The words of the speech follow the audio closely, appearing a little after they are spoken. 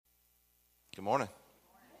Good morning.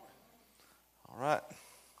 All right.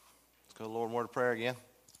 Let's go to the Lord in word of prayer again.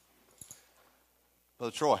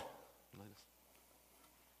 Brother Troy. Lead us.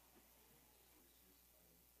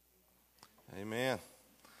 Amen.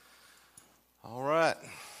 All right.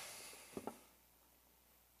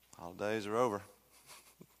 Holidays are over.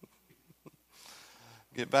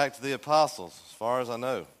 Get back to the apostles, as far as I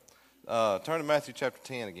know. Turn to Matthew chapter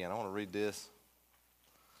 10 again. I want to read this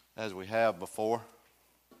as we have before,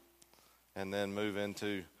 and then move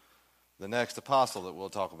into the next apostle that we'll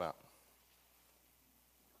talk about.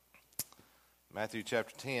 Matthew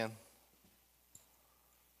chapter 10,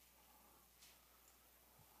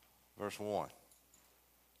 verse 1.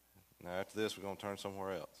 Now after this, we're going to turn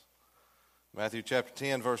somewhere else. Matthew chapter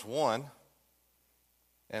 10, verse 1.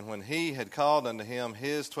 And when he had called unto him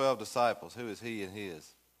his 12 disciples, who is he and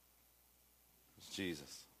his? It's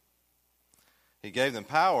Jesus. He gave them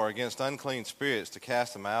power against unclean spirits to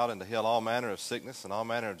cast them out and to heal all manner of sickness and all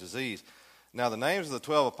manner of disease. Now the names of the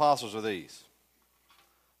 12 apostles are these.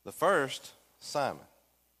 The first, Simon,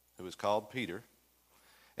 who is called Peter,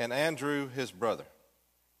 and Andrew his brother,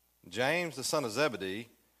 James the son of Zebedee,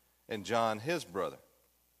 and John his brother,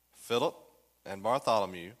 Philip and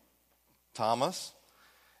Bartholomew, Thomas,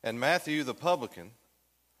 and Matthew the publican,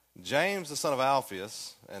 James the son of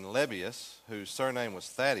Alphaeus, and Lebbaeus, whose surname was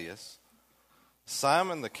Thaddeus,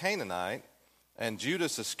 Simon the Canaanite, and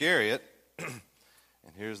Judas Iscariot, and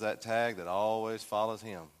here's that tag that always follows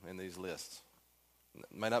him in these lists. It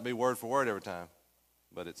may not be word for word every time,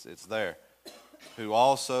 but it's there. Who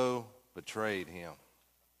also betrayed him.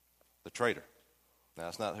 The traitor. Now,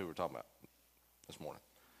 that's not who we're talking about this morning.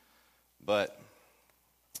 But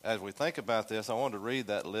as we think about this, I wanted to read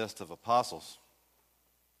that list of apostles.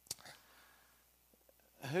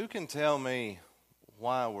 Who can tell me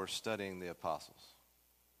why we're studying the apostles?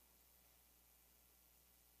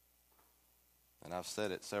 And I've said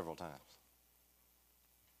it several times.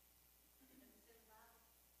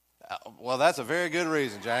 Well, that's a very good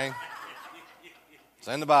reason, Jane. It's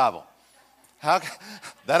in the Bible.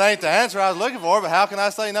 That ain't the answer I was looking for, but how can I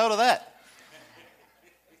say no to that?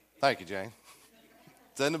 Thank you, Jane.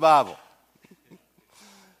 It's in the Bible.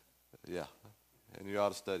 Yeah, and you ought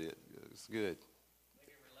to study it. It's good.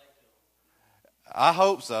 I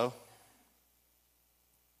hope so.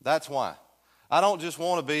 That's why. I don't just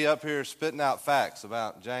want to be up here spitting out facts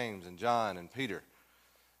about James and John and Peter.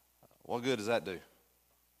 What good does that do?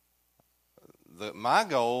 My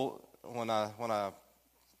goal when I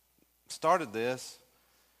started this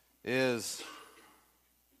is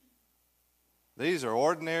these are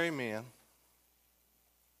ordinary men,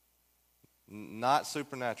 not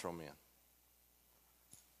supernatural men.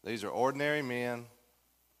 These are ordinary men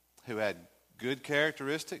who had good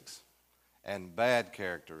characteristics and bad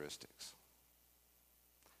characteristics.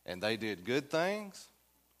 And they did good things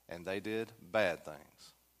and they did bad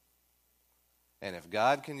things. And if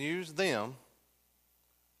God can use them,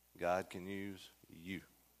 God can use you.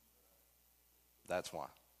 That's why.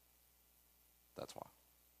 That's why.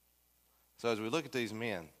 So as we look at these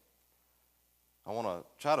men, I want to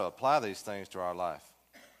try to apply these things to our life.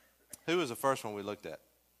 Who was the first one we looked at?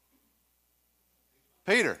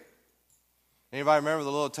 Peter. Anybody remember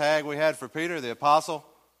the little tag we had for Peter, the apostle?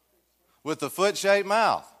 With the foot-shaped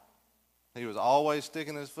mouth. He was always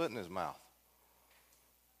sticking his foot in his mouth.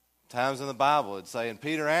 Times in the Bible it'd say, and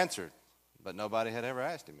Peter answered, but nobody had ever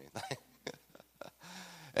asked him anything.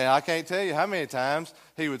 And I can't tell you how many times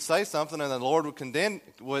he would say something and the Lord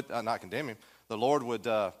would not condemn him. The Lord would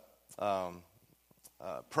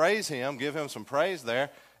praise him, give him some praise there,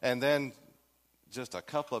 and then just a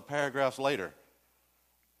couple of paragraphs later,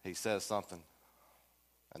 he says something,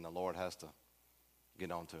 and the Lord has to get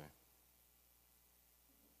on to him.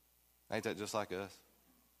 Ain't that just like us?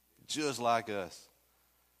 Just like us.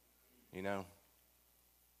 You know,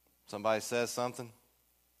 somebody says something,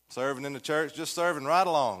 serving in the church, just serving right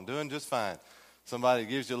along, doing just fine. Somebody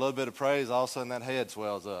gives you a little bit of praise, all of a sudden that head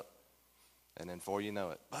swells up. And then before you know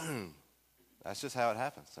it, boom. That's just how it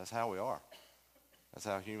happens. That's how we are. That's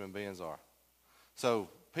how human beings are. So,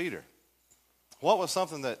 Peter, what was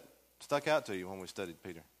something that stuck out to you when we studied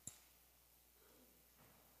Peter?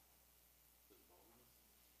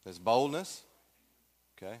 His boldness.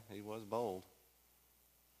 Okay, he was bold.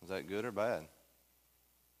 Was that good or bad?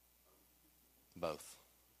 Both.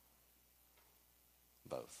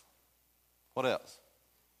 Both. What else?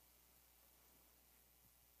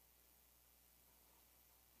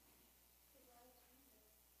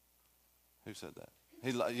 Who said that?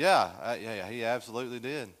 He absolutely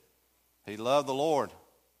did. He loved the Lord.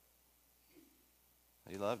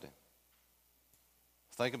 He loved him.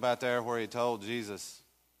 Think about there where he told Jesus,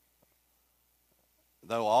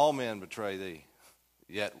 though all men betray thee,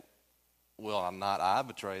 yet will not I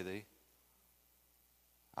betray thee.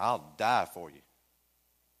 I'll die for you.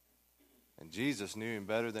 And Jesus knew him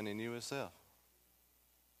better than he knew himself.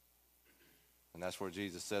 And that's where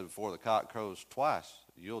Jesus said, before the cock crows twice,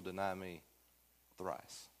 you'll deny me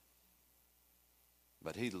thrice.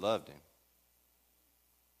 But he loved him.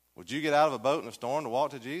 Would you get out of a boat in a storm to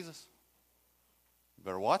walk to Jesus? You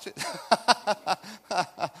better watch it.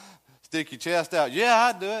 Stick your chest out. Yeah,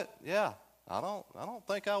 I'd do it. Yeah, I don't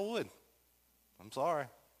think I would. I'm sorry.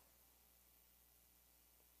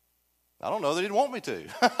 I don't know that he'd want me to.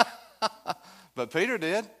 But Peter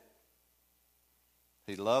did.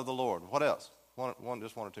 He loved the Lord. What else?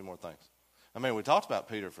 Just one or two more things. I mean, we talked about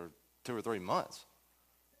Peter for 2 or 3 months.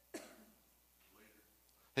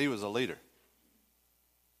 He was a leader.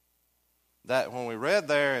 That when we read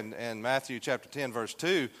there in Matthew chapter 10, verse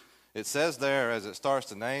 2, it says there, as it starts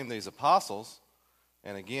to name these apostles,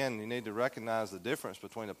 and again, you need to recognize the difference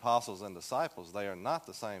between apostles and disciples. They are not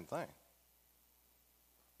the same thing.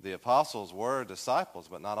 The apostles were disciples,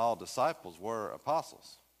 but not all disciples were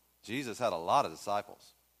apostles. Jesus had a lot of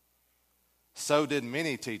disciples. So did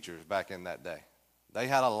many teachers back in that day. They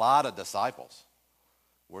had a lot of disciples.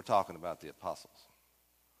 We're talking about the apostles.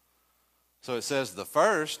 So it says the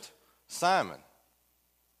first, Simon.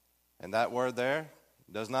 And that word there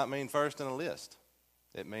does not mean first in a list.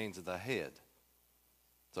 It means the head.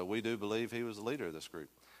 So we do believe he was the leader of this group.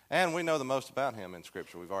 And we know the most about him in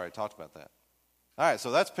Scripture. We've already talked about that. All right,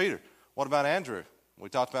 so that's Peter. What about Andrew? We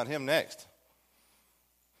talked about him next.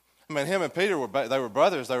 I mean, him and Peter, they were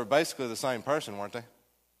brothers. They were basically the same person, weren't they?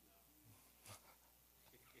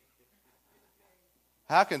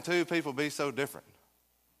 How can two people be so different?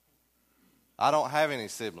 I don't have any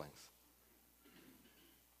siblings.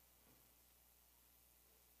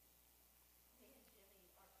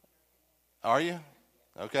 Are you?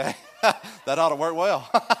 Okay. That ought to work well.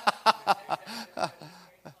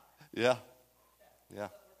 Yeah. Yeah.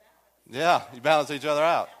 Yeah, you balance each other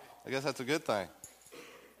out. I guess that's a good thing.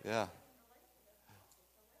 Yeah.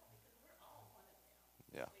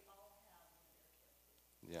 Yeah.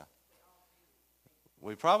 Yeah.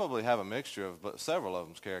 We probably have a mixture of several of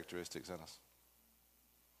them's characteristics in us.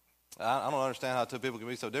 I don't understand how two people can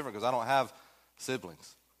be so different because I don't have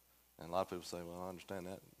siblings. And a lot of people say, well, I understand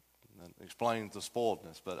that. That explains the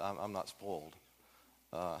spoiledness, but I'm not spoiled.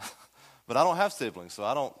 But I don't have siblings, so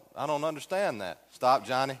I don't understand that. Stop,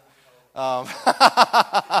 Johnny. I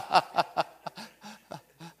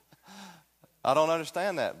don't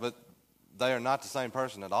understand that, but they are not the same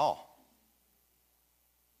person at all.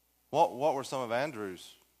 What were some of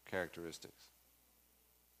Andrew's characteristics?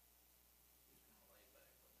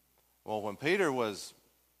 Well, when Peter was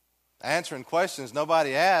answering questions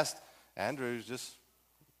nobody asked, Andrew's just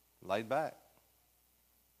laid back.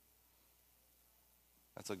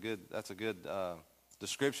 That's a good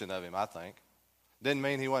description of him, I think. Didn't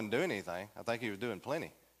mean he wasn't doing anything. I think he was doing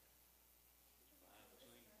plenty.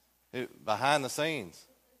 Behind the scenes.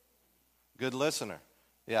 Good listener.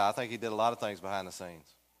 Yeah, I think he did a lot of things behind the scenes.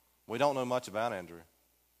 We don't know much about Andrew.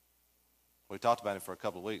 We talked about him for a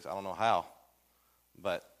couple of weeks. I don't know how,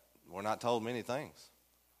 but we're not told many things.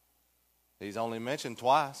 He's only mentioned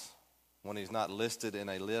twice when he's not listed in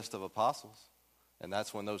a list of apostles. And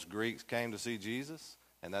that's when those Greeks came to see Jesus,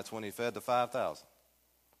 and that's when he fed the 5,000.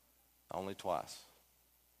 Only twice.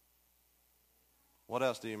 What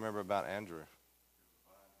else do you remember about Andrew?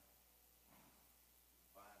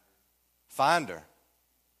 Finder.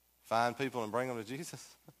 Find people and bring them to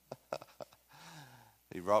Jesus.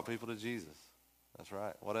 He brought people to Jesus. That's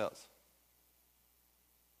right. What else?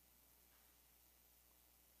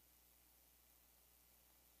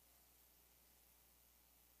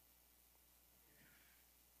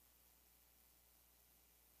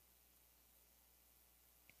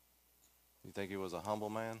 You think he was a humble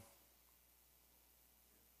man?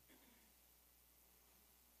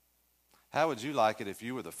 How would you like it if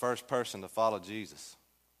you were the first person to follow Jesus?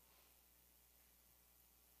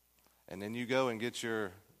 And then you go and get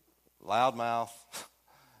your loudmouth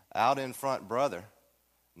out in front brother,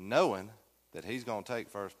 knowing that he's going to take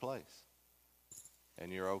first place.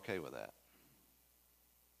 And you're okay with that.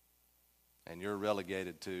 And you're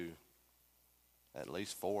relegated to at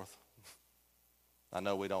least fourth. I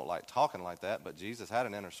know we don't like talking like that, but Jesus had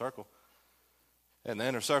an inner circle. And the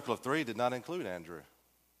inner circle of 3 did not include Andrew.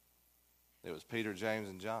 It was Peter, James,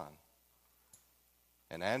 and John.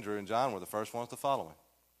 And Andrew and John were the first ones to follow him.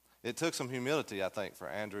 It took some humility, I think, for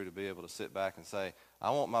Andrew to be able to sit back and say,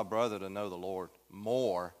 I want my brother to know the Lord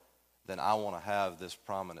more than I want to have this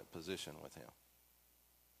prominent position with him.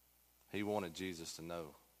 He wanted Jesus to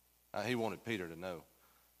know He wanted Peter to know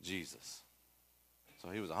Jesus. So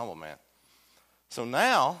he was a humble man. So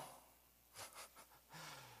now,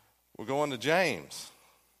 we're going to James.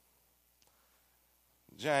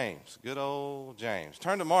 James, good old James.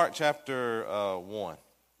 Turn to Mark chapter 1.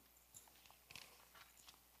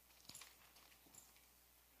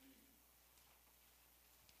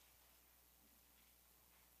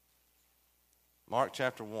 Mark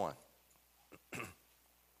chapter 1.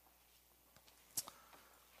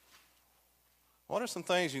 What are some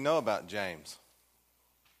things you know about James?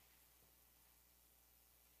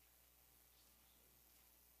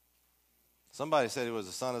 Somebody said he was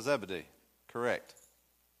the son of Zebedee. Correct.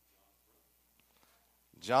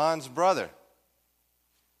 John's brother.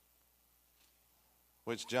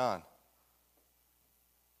 Which John?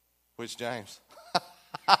 Which James?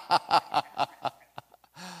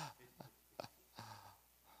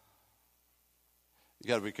 You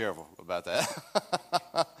got to be careful about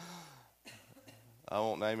that. I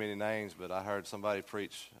won't name any names, but I heard somebody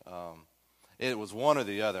preach. It was one or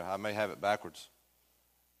the other. I may have it backwards.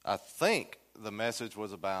 I think the message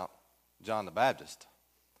was about John the Baptist,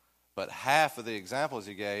 but half of the examples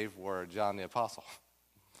he gave were John the Apostle.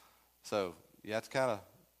 So you have to kind of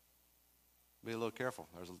be a little careful.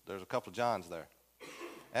 There's a couple of Johns there,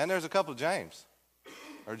 and there's a couple of James,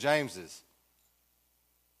 or Jameses.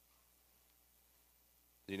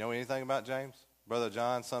 Do you know anything about James? Brother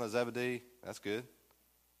John, son of Zebedee. That's good.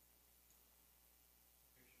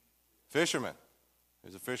 Fisherman.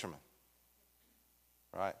 He's a fisherman.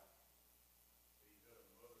 Right.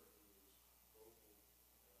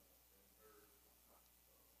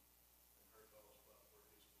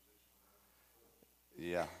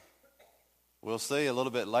 Yeah. We'll see a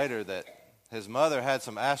little bit later that his mother had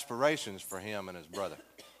some aspirations for him and his brother,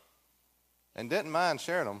 and didn't mind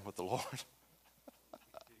sharing them with the Lord.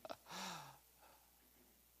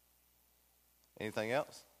 Anything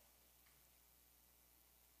else?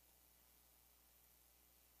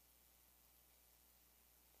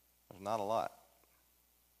 There's not a lot.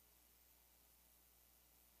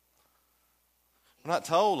 We're not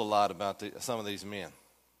told a lot about some of these men.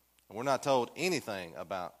 We're not told anything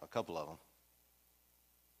about a couple of them.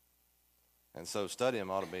 And so studying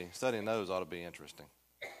those ought to be interesting.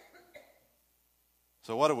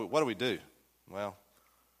 So what do we do? Well,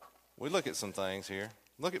 we look at some things here.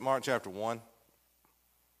 Look at Mark chapter 1.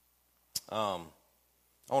 I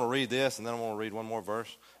want to read this, and then I want to read one more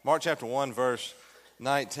verse. Mark chapter 1, verse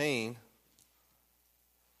 19.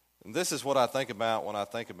 And this is what I think about when I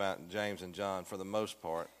think about James and John for the most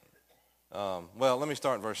part. Well, let me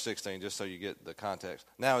start in verse 16 just so you get the context.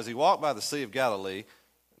 Now, as he walked by the Sea of Galilee,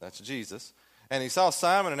 that's Jesus, and he saw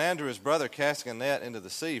Simon and Andrew his brother casting a net into the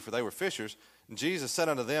sea, for they were fishers. And Jesus said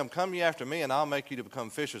unto them, Come ye after me, and I'll make you to become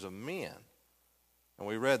fishers of men. And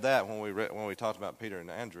we read that when we talked about Peter and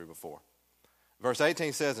Andrew before. Verse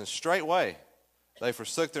 18 says, And straightway they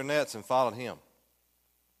forsook their nets and followed him.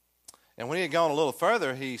 And when he had gone a little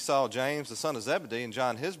further, he saw James the son of Zebedee and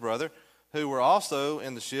John his brother, who were also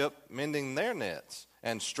in the ship mending their nets.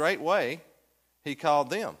 And straightway he called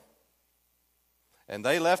them. And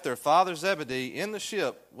they left their father Zebedee in the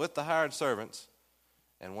ship with the hired servants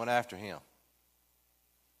and went after him.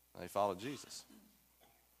 They followed Jesus.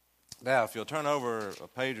 Now, if you'll turn over a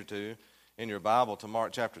page or two in your Bible to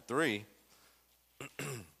Mark chapter 3,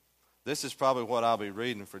 this is probably what I'll be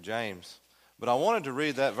reading for James. But I wanted to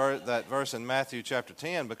read that verse in Matthew chapter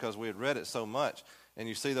 10 because we had read it so much. And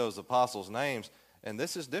you see those apostles' names, and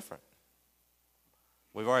this is different.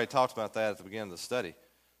 We've already talked about that at the beginning of the study.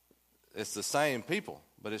 It's the same people,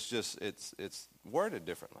 but it's worded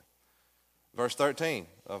differently. Verse 13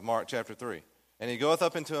 of Mark chapter 3. And he goeth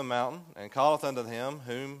up into a mountain, and calleth unto him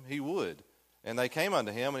whom he would. And they came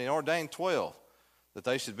unto him, and he ordained 12, that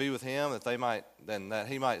they should be with him, that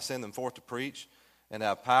he might send them forth to preach, and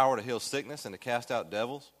have power to heal sickness, and to cast out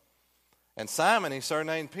devils. And Simon he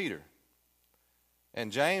surnamed Peter,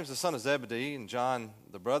 and James the son of Zebedee, and John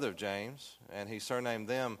the brother of James, and he surnamed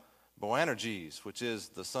them Boanerges, which is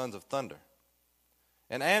the sons of thunder.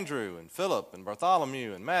 And Andrew, and Philip, and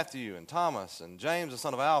Bartholomew, and Matthew, and Thomas, and James the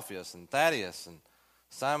son of Alphaeus, and Thaddeus, and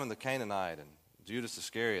Simon the Canaanite, and Judas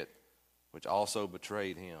Iscariot, which also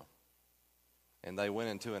betrayed him. And they went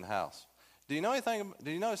into an house. Did you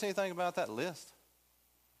notice anything about that list?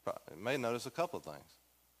 You may notice a couple of things.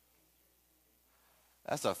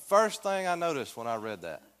 That's the first thing I noticed when I read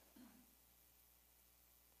that.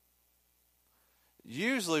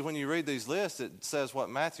 Usually when you read these lists, it says what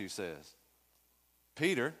Matthew says.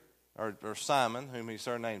 Peter, or Simon, whom he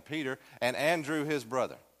surnamed Peter, and Andrew his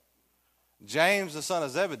brother. James the son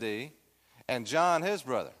of Zebedee, and John his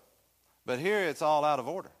brother. But here it's all out of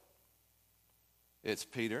order. It's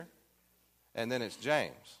Peter, and then it's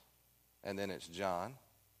James, and then it's John,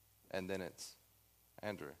 and then it's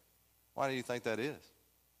Andrew. Why do you think that is?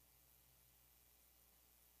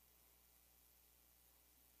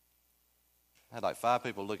 I had like 5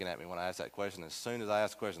 people looking at me when I asked that question. As soon as I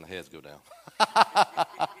asked the question, the heads go down.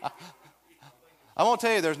 I won't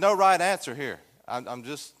tell you, there's no right answer here.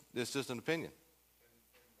 It's just an opinion.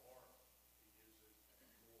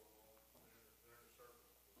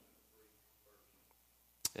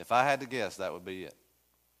 If I had to guess, that would be it.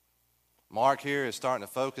 Mark here is starting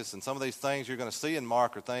to focus, and some of these things you're going to see in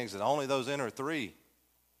Mark are things that only those inner 3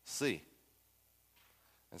 see.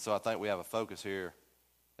 And so I think we have a focus here,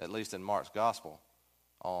 at least in Mark's gospel,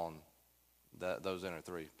 on those inner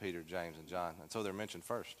 3, Peter, James, and John. And so they're mentioned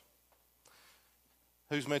first.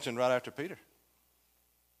 Who's mentioned right after Peter?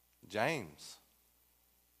 James.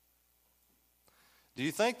 Do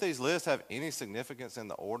you think these lists have any significance in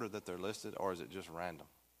the order that they're listed, or is it just random?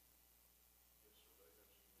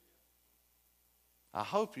 I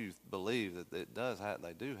hope you believe that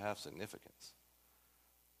they do have significance.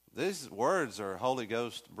 These words are Holy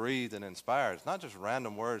Ghost breathed and inspired. It's not just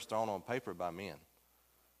random words thrown on paper by men.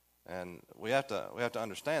 And we have to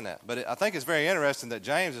understand that. But I think it's very interesting that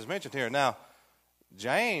James is mentioned here. Now,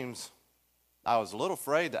 James, I was a little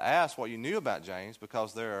afraid to ask what you knew about James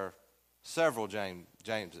because there are several James.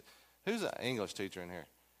 Who's an English teacher in here?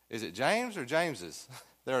 Is it James or Jameses?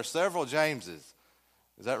 There are several Jameses.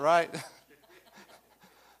 Is that right?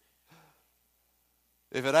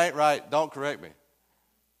 If it ain't right, don't correct me.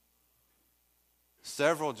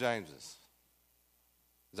 Several Jameses.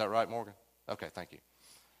 Is that right, Morgan? Okay, thank you.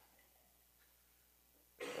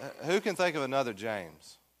 Who can think of another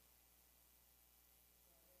James?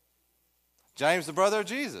 James, the brother of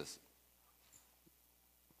Jesus.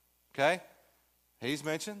 Okay? He's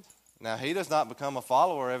mentioned. Now, he does not become a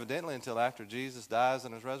follower, evidently, until after Jesus dies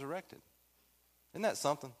and is resurrected. Isn't that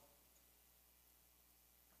something?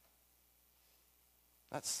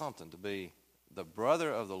 That's something to be the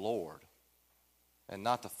brother of the Lord and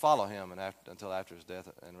not to follow him until after his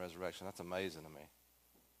death and resurrection. That's amazing to me.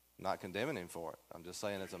 I'm not condemning him for it. I'm just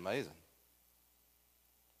saying it's amazing.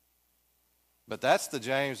 But that's the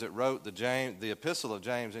James that wrote the epistle of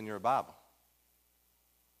James in your Bible.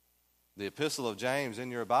 The epistle of James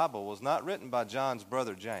in your Bible was not written by John's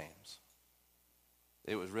brother James.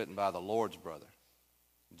 It was written by the Lord's brother,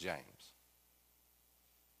 James.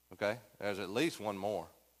 Okay? There's at least one more.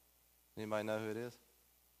 Anybody know who it is?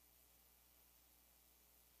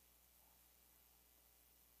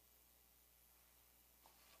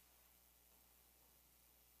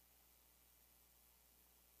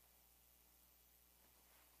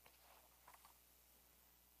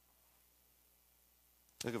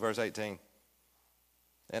 Look at verse 18.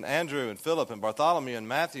 And Andrew and Philip and Bartholomew and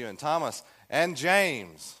Matthew and Thomas and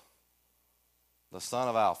James, the son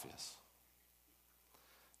of Alphaeus.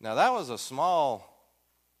 Now that was a small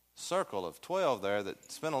circle of 12 there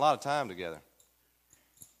that spent a lot of time together.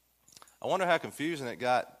 I wonder how confusing it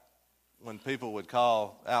got when people would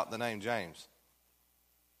call out the name James.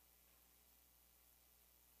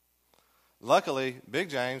 Luckily, Big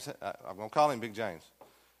James, I'm going to call him Big James.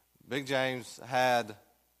 Big James had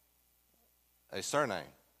a surname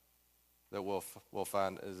that we'll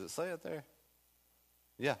find. Does it say it there?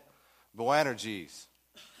 Yeah, Boanerges.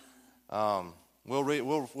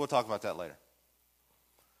 We'll talk about that later.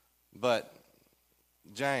 But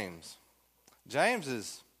James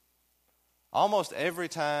is almost every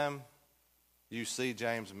time you see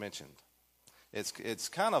James mentioned, it's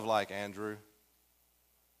kind of like Andrew.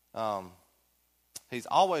 He's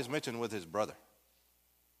always mentioned with his brother,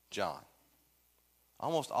 John.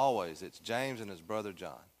 Almost always it's James and his brother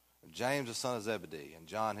John. Or James the son of Zebedee and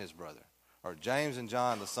John his brother. Or James and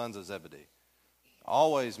John the sons of Zebedee.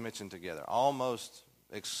 Always mentioned together, almost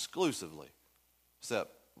exclusively, except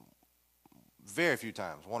very few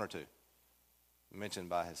times, 1 or 2, mentioned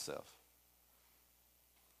by himself.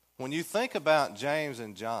 When you think about James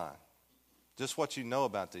and John, just what you know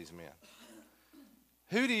about these men,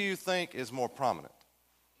 who do you think is more prominent?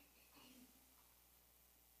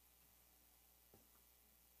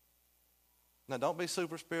 Now, don't be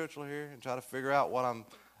super spiritual here and try to figure out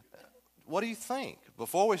what do you think?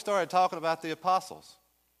 Before we started talking about the apostles,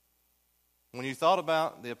 when you thought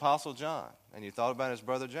about the apostle John and you thought about his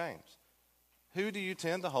brother James, who do you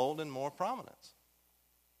tend to hold in more prominence?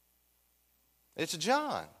 It's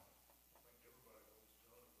John.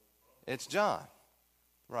 It's John.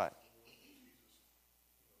 Right.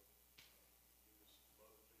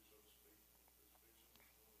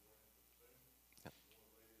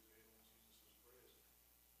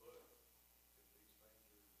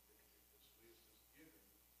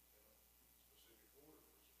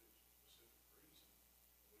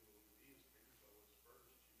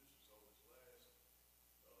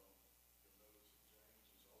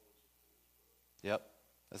 Yep,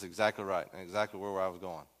 that's exactly right, and exactly where I was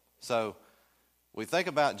going. So we think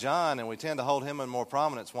about John, and we tend to hold him in more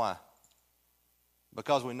prominence. Why?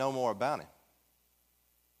 Because we know more about him.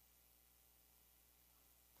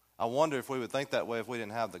 I wonder if we would think that way if we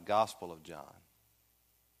didn't have the Gospel of John.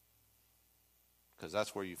 Because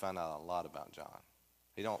that's where you find out a lot about John.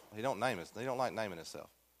 He don't name it. He don't like naming himself.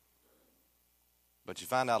 But you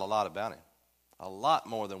find out a lot about him. A lot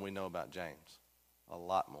more than we know about James. A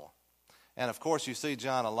lot more. And of course you see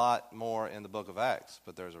John a lot more in the book of Acts,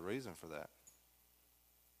 but there's a reason for that.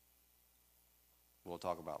 We'll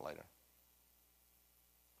talk about later.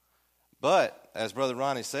 But as Brother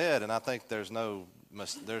Ronnie said, and I think there's no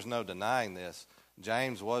denying this,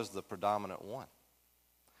 James was the predominant one.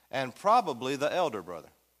 And probably the elder brother,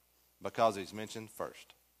 because he's mentioned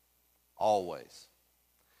first. Always.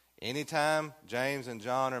 Anytime James and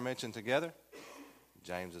John are mentioned together,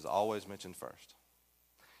 James is always mentioned first.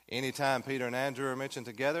 Anytime Peter and Andrew are mentioned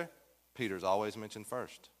together, Peter's always mentioned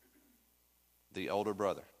first. The older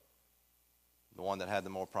brother. The one that had the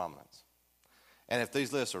more prominence. And if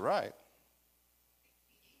these lists are right,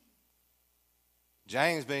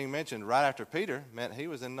 James being mentioned right after Peter meant he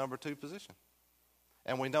was in number 2 position.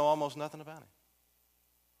 And we know almost nothing about him.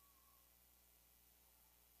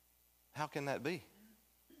 How can that be?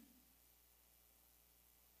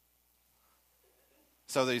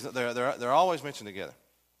 So they're always mentioned together.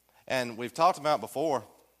 And we've talked about before,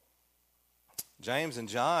 James and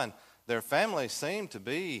John, their families seem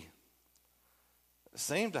to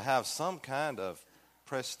have some kind of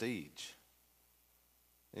prestige.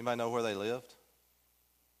 Anybody know where they lived?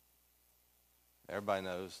 Everybody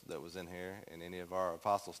knows that was in here in any of our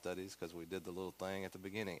apostle studies because we did the little thing at the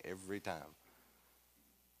beginning every time.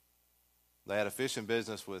 They had a fishing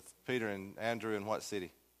business with Peter and Andrew in what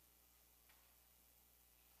city?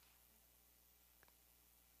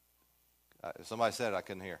 Somebody said it, I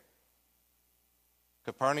couldn't hear.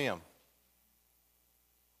 Capernaum.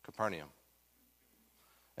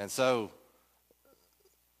 And so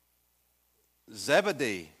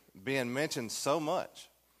Zebedee being mentioned so much.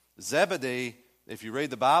 Zebedee, if you read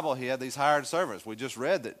the Bible, he had these hired servants. We just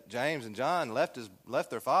read that James and John left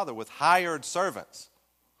their father with hired servants.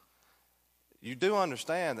 You do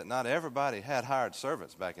understand that not everybody had hired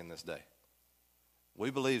servants back in this day. We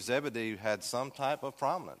believe Zebedee had some type of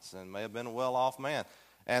prominence and may have been a well-off man.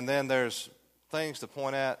 And then there's things to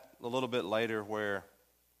point at a little bit later where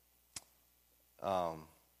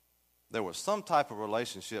there was some type of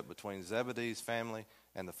relationship between Zebedee's family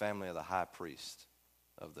and the family of the high priest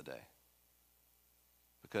of the day.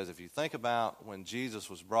 Because if you think about when Jesus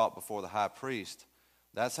was brought before the high priest,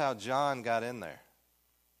 that's how John got in there.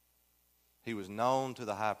 He was known to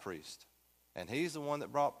the high priest. And he's the one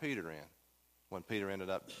that brought Peter in when Peter ended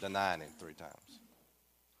up denying him 3 times.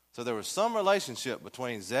 So there was some relationship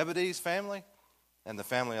between Zebedee's family and the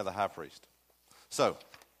family of the high priest. So,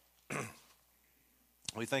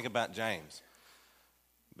 we think about James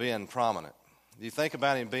being prominent. You think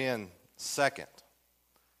about him being second.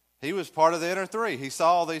 He was part of the inner 3. He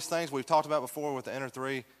saw all these things we've talked about before with the inner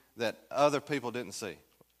 3 that other people didn't see.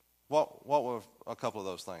 What were a couple of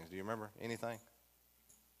those things? Do you remember anything?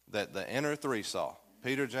 That the inner 3 saw.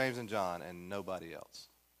 Peter, James, and John, and nobody else.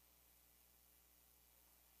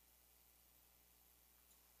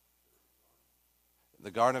 The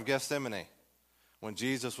Garden of Gethsemane, when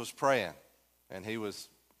Jesus was praying, and he was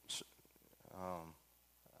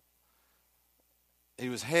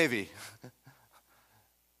heavy,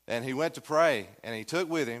 and he went to pray, and he took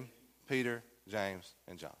with him Peter, James,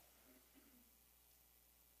 and John.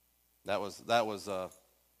 That would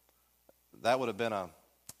have been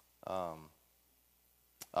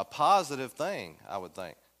a positive thing, I would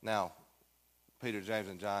think. Now, Peter, James,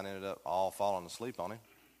 and John ended up all falling asleep on him.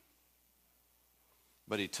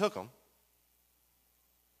 But he took them.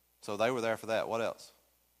 So they were there for that. What else?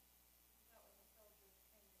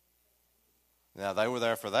 Now, they were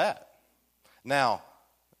there for that. Now,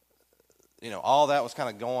 all that was kind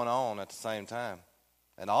of going on at the same time.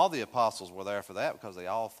 And all the apostles were there for that because they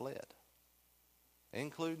all fled,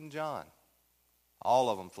 including John. All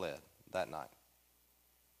of them fled that night.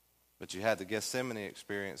 But you had the Gethsemane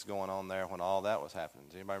experience going on there when all that was happening.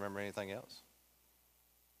 Does anybody remember anything else?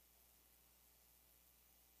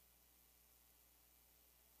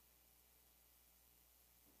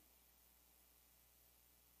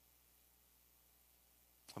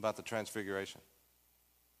 About the transfiguration.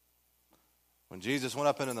 When Jesus went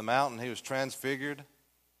up into the mountain, he was transfigured.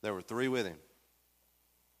 There were 3 with him.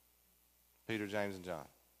 Peter, James, and John.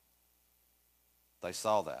 They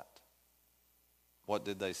saw that. What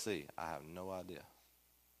did they see? I have no idea.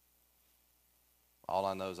 All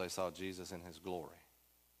I know is they saw Jesus in his glory.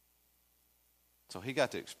 So he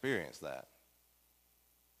got to experience that.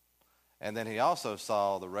 And then he also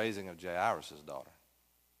saw the raising of Jairus' daughter.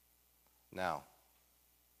 Now,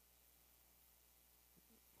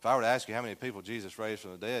 if I were to ask you how many people Jesus raised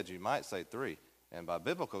from the dead, you might say 3. And by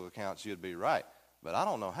biblical accounts, you'd be right. But I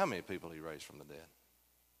don't know how many people he raised from the dead.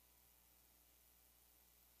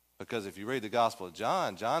 Because if you read the Gospel of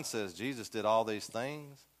John, John says Jesus did all these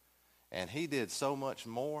things, and he did so much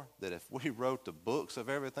more that if we wrote the books of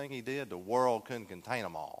everything he did, the world couldn't contain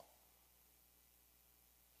them all.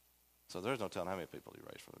 So there's no telling how many people he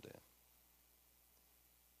raised from the dead.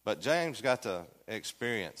 But James got to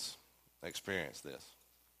experience this.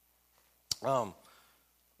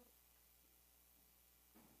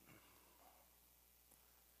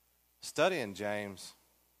 Studying James,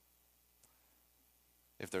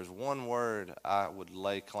 if there's one word I would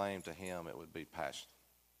lay claim to him, it would be passion.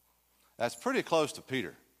 That's pretty close to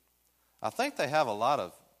Peter. I think they have a lot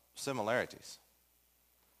of similarities.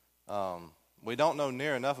 We don't know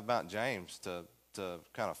near enough about James to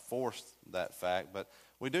kind of force that fact, but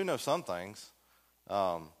we do know some things.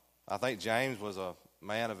 I think James was a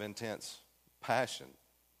man of intense passion.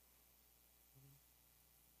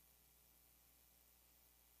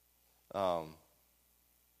 I'm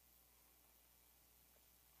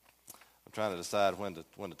trying to decide when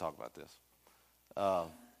to talk about this.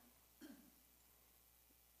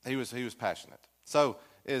 He was passionate. So,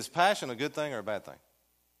 is passion a good thing or a bad thing?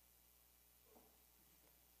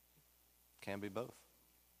 Can be both.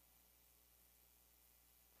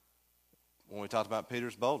 When we talked about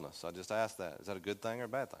Peter's boldness, I just asked that. Is that a good thing or a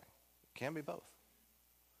bad thing? It can be both.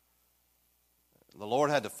 The Lord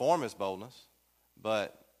had to form his boldness,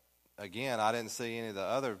 but again, I didn't see any of the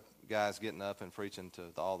other guys getting up and preaching to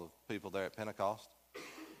all the people there at Pentecost.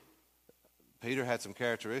 Peter had some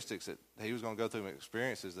characteristics that he was going to go through,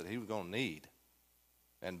 experiences that he was going to need.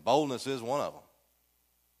 And boldness is one of them.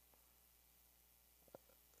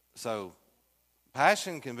 So,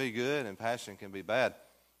 passion can be good and passion can be bad.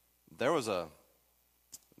 There was a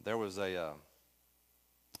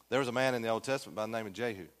man in the Old Testament by the name of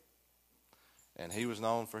Jehu, and he was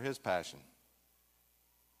known for his passion.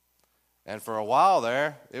 And for a while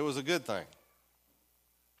there, it was a good thing,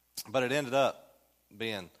 but it ended up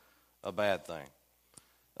being a bad thing.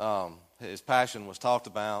 His passion was talked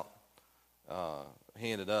about.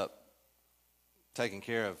 He ended up taking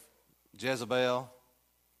care of Jezebel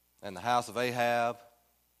and the house of Ahab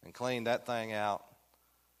and cleaned that thing out.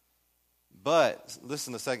 But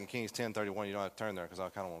listen to 2 Kings 10:31. You don't have to turn there because I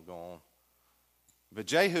kind of want to go on. But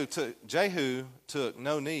Jehu took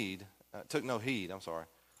no heed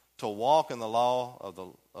to walk in the law of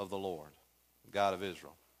the Lord, God of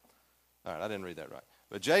Israel. All right, I didn't read that right.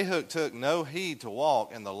 But Jehu took no heed to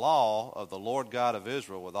walk in the law of the Lord God of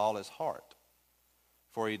Israel with all his heart.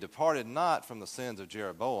 For he departed not from the sins of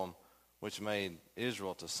Jeroboam, which made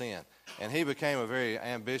Israel to sin. And he became a very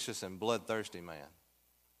ambitious and bloodthirsty man.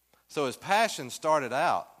 So his passion started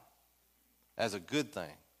out as a good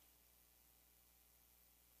thing.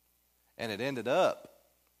 And it ended up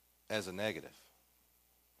as a negative.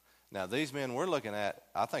 Now, these men we're looking at,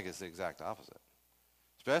 I think it's the exact opposite.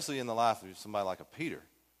 Especially in the life of somebody like a Peter.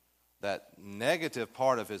 That negative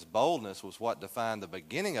part of his boldness was what defined the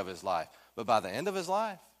beginning of his life. But by the end of his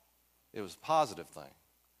life, it was a positive thing.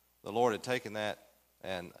 The Lord had taken that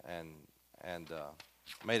and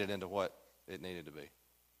made it into what it needed to be.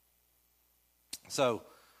 So,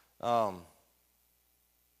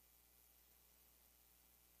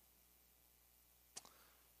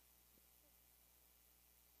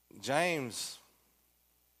 James,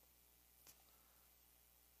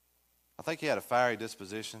 I think he had a fiery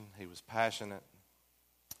disposition. He was passionate.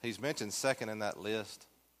 He's mentioned second in that list,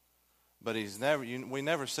 but we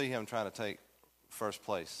never see him trying to take first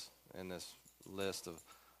place in this list of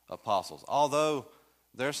apostles. Although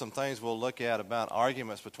there's some things we'll look at about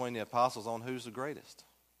arguments between the apostles on who's the greatest,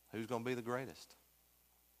 who's going to be the greatest.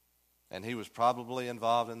 And he was probably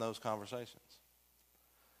involved in those conversations.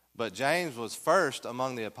 But James was first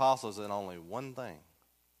among the apostles in only one thing.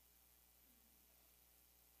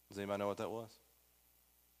 Does anybody know what that was?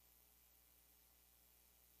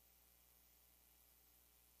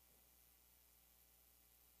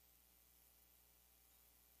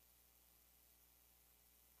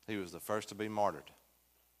 He was the first to be martyred.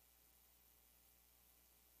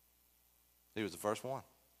 He was the first one.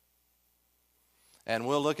 And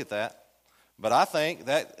we'll look at that. But I think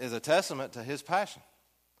that is a testament to his passion.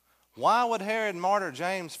 Why would Herod martyr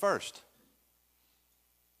James first?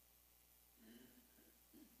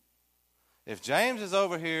 If James is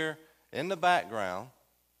over here in the background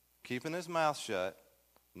keeping his mouth shut,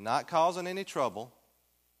 not causing any trouble,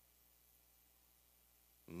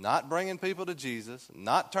 not bringing people to Jesus,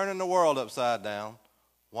 not turning the world upside down,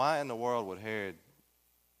 why in the world would Herod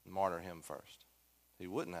martyr him first? He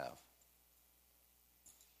wouldn't have.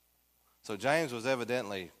 So James was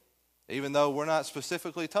evidently, even though we're not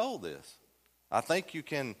specifically told this, I think you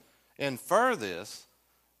can infer this,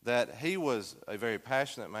 that he was a very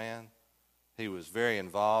passionate man. He was very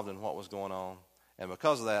involved in what was going on. And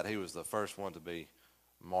because of that, he was the first one to be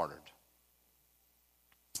martyred.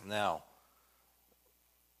 Now,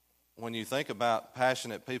 when you think about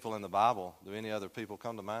passionate people in the Bible, do any other people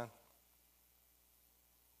come to mind?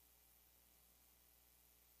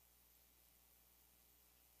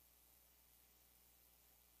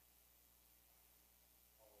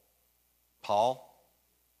 Paul?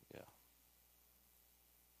 Yeah.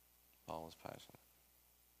 Paul was passionate.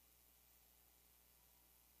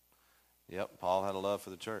 Yep, Paul had a love for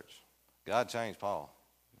the church. God changed Paul.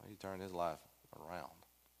 He turned his life around.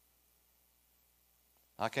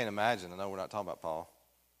 I can't imagine, I know we're not talking about Paul,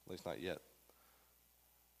 at least not yet.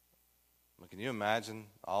 But can you imagine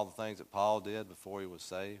all the things that Paul did before he was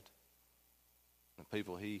saved? The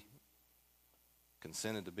people he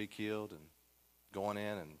consented to be killed and going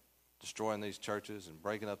in and destroying these churches and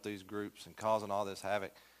breaking up these groups and causing all this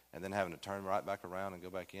havoc and then having to turn right back around and go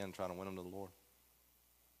back in trying to win them to the Lord.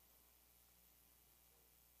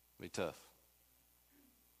 Be tough.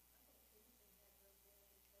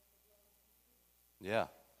 Yeah.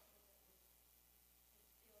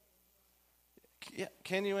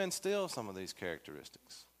 Can you instill some of these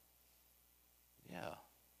characteristics? Yeah.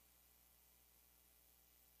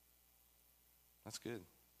 That's good.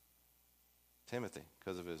 Timothy,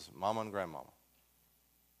 because of his mama and grandmama.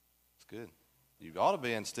 It's good. You ought to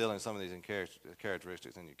be instilling some of these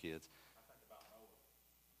characteristics in your kids. I think about Noah.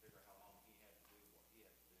 Figure how long he had to do what he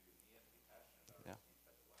had to do, and he had to be passionate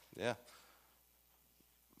about it. Yeah.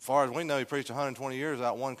 As far as we know, he preached 120 years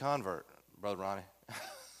without one convert, Brother Ronnie.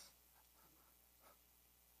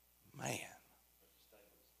 Man.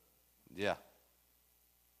 Yeah.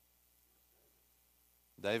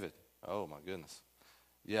 David. Oh, my goodness.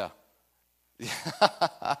 Yeah.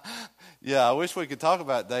 Yeah, I wish we could talk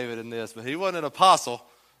about David in this, but he wasn't an apostle,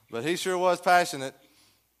 but he sure was passionate.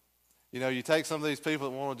 You know, you take some of these people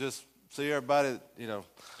that want to just see everybody, you know,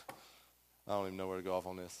 I don't even know where to go off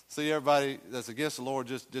on this. See everybody that's against the Lord,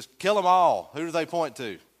 just kill them all. Who do they point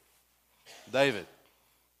to? David.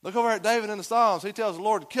 Look over at David in the Psalms. He tells the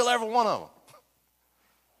Lord to kill every one of them.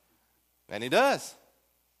 And he does.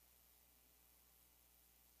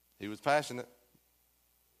 He was passionate.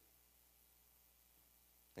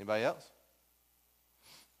 Anybody else?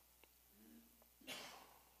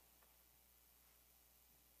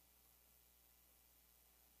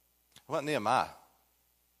 What about Nehemiah?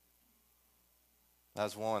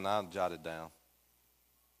 That's one I jotted down.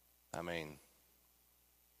 I mean,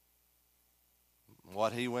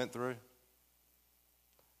 what he went through.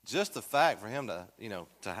 Just the fact for him to,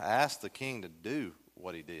 to ask the king to do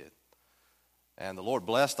what he did. And the Lord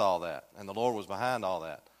blessed all that. And the Lord was behind all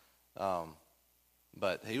that.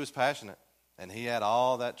 But he was passionate. And he had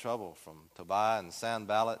all that trouble from Tobiah and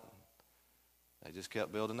Sanballat. They just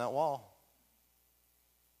kept building that wall.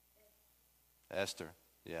 Esther,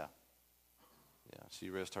 yeah. Yeah, she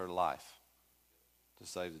risked her life to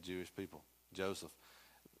save the Jewish people. Joseph,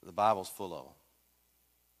 the Bible's full of them.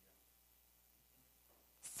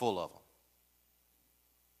 Full of them.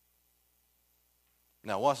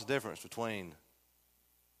 Now, what's the difference between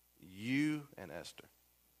you and Esther?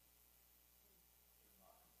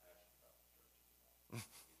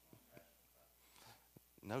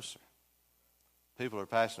 No, sir. People are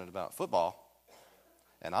passionate about football,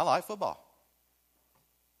 and I like football.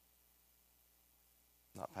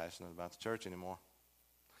 Not passionate about the church anymore.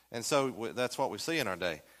 And so that's what we see in our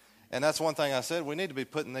day. And that's one thing I said, we need to be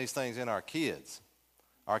putting these things in our kids.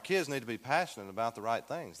 Our kids need to be passionate about the right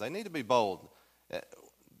things. They need to be bold.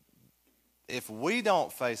 If we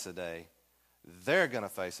don't face a day, they're going to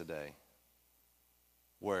face a day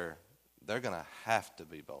where they're going to have to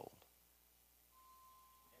be bold.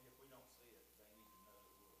 And if we don't see it, they need to know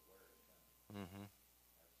where it's coming. Mm-hmm.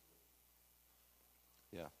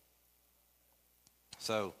 Yeah.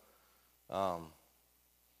 So,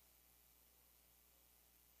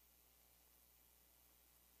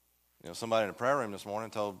 somebody in the prayer room this morning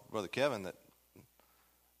told Brother Kevin that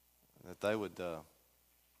they would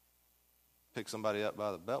pick somebody up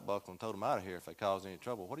by the belt buckle and tow them out of here if they caused any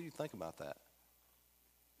trouble. What do you think about that?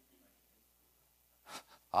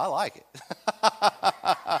 I like it.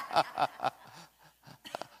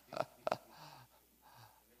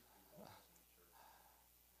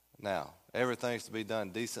 to be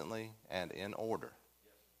done decently and in order.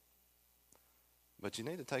 But you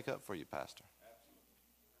need to take up for your pastor.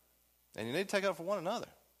 And you need to take up for one another.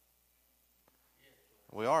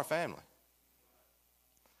 We are a family.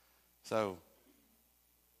 So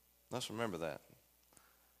let's remember that.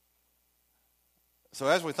 So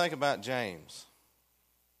as we think about James,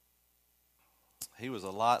 he was a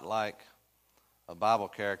lot like a Bible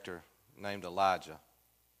character named Elijah.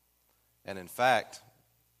 And in fact,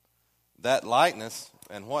 that likeness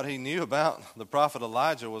and what he knew about the prophet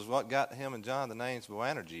Elijah was what got him and John the names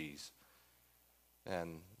Boanerges.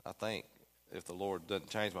 And I think if the Lord doesn't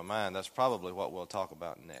change my mind, that's probably what we'll talk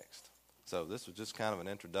about next. So this was just kind of an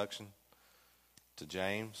introduction to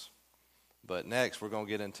James. But next we're going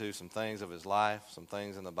to get into some things of his life, some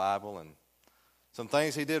things in the Bible, and some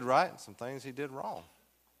things he did right and some things he did wrong.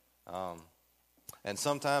 And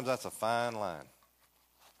sometimes that's a fine line.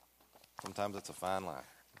 Sometimes it's a fine line.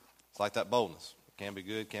 It's like that boldness. It can be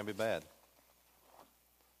good, can be bad.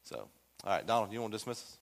 So, all right, Donald, you want to dismiss us?